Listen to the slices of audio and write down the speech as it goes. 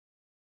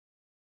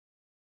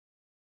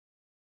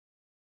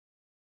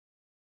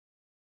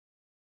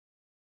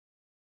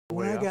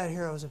way up? When I got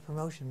here, I was a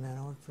promotion man.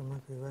 I worked for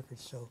Mercury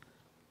Records, so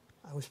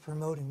I was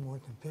promoting more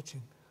than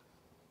pitching.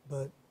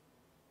 But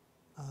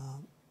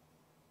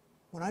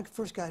when I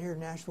first got here,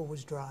 Nashville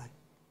was dry.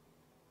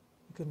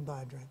 You couldn't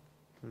buy a drink.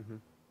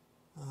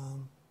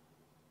 Mm-hmm.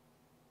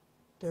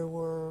 There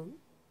were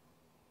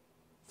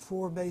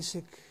 4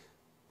 basic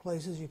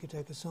places you could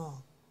take a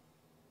song.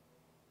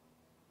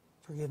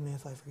 Forgive me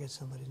if I forget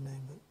somebody's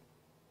name, but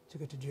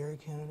took it to Jerry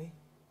Kennedy,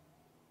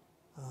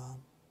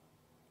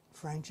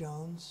 Frank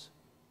Jones,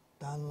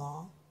 Don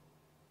Law,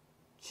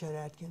 Chet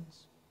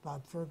Atkins,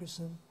 Bob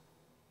Ferguson,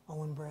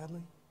 Owen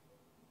Bradley.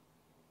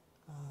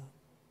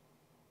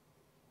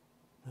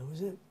 That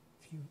was it.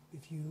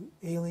 If you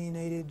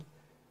alienated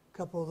a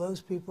couple of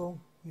those people,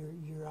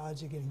 your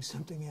odds of getting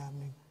something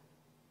happening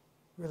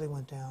really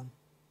went down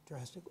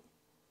drastically.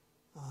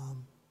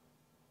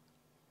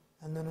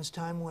 And then as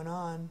time went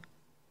on,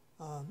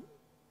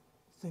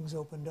 things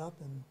opened up,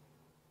 and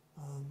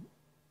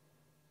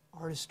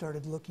artists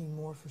started looking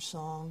more for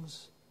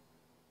songs.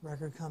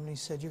 Record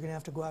companies said, you're going to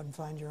have to go out and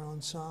find your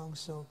own songs.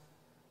 So,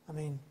 I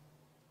mean,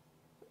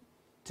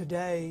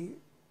 today,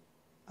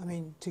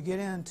 to get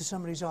into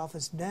somebody's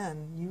office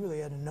then, you really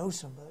had to know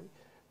somebody.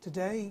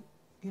 Today,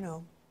 you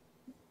know,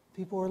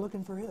 people are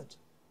looking for hits.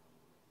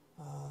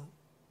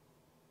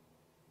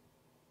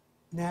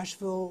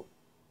 Nashville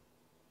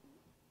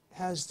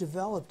has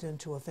developed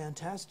into a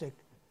fantastic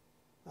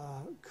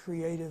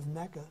creative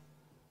mecca.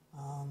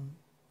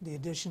 The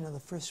addition of the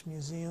Frisk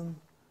Museum,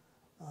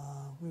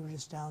 we were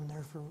just down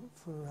there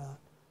for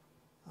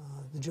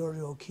the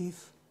Georgia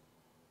O'Keeffe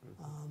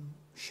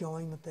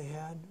showing that they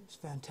had. It's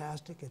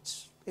fantastic.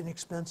 It's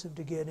inexpensive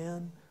to get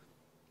in,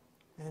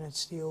 and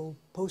it's the old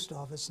post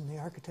office, and the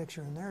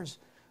architecture in there is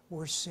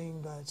worth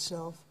seeing by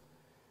itself.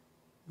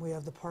 We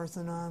have the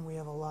Parthenon. We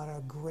have a lot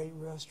of great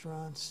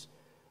restaurants,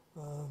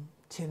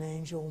 Tin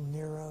Angel,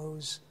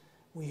 Nero's.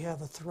 We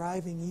have a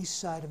thriving east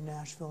side of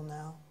Nashville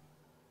now.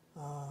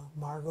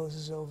 Margot's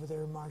is over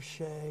there,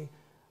 Marche.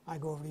 I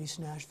go over to East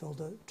Nashville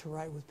to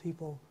write with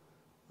people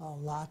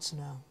lots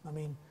now. I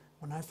mean,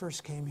 when I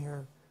first came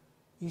here,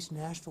 East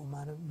Nashville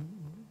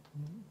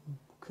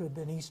could have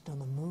been east on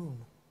the moon.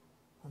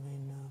 I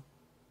mean,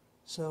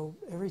 so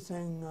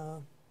everything,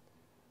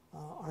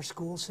 our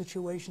school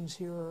situations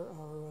here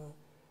are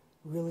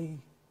really,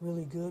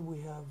 really good. We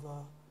have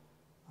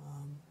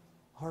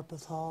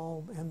Harpeth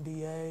Hall,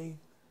 MBA,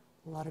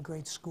 a lot of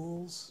great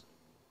schools.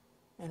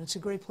 And it's a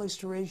great place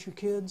to raise your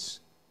kids.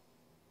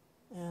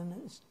 And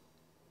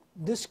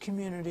this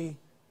community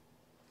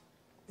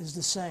is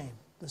the same.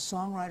 The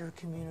songwriter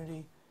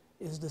community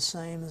is the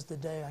same as the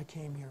day I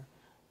came here.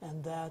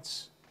 And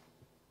that's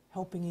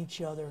helping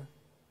each other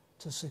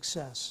to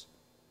success.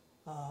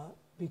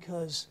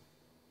 Because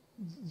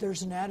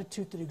there's an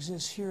attitude that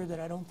exists here that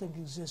I don't think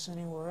exists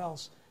anywhere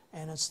else.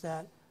 And it's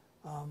that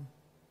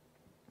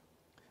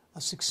a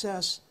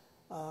success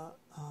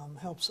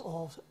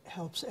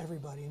helps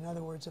everybody. In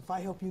other words, if I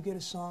help you get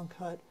a song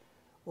cut,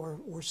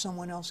 or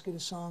someone else get a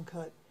song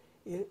cut,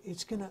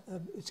 it's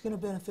gonna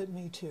benefit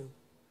me too.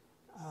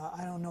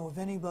 I don't know of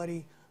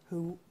anybody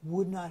who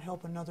would not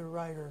help another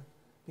writer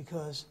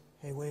because,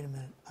 hey, wait a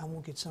minute, I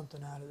won't get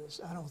something out of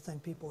this. I don't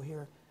think people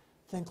here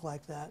think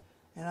like that,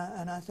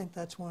 and I think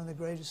that's one of the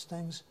greatest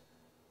things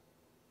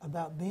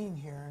about being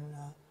here. And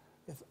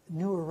if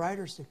newer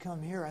writers that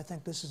come here, I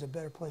think this is a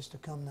better place to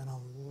come than a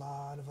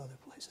lot of other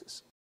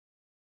places.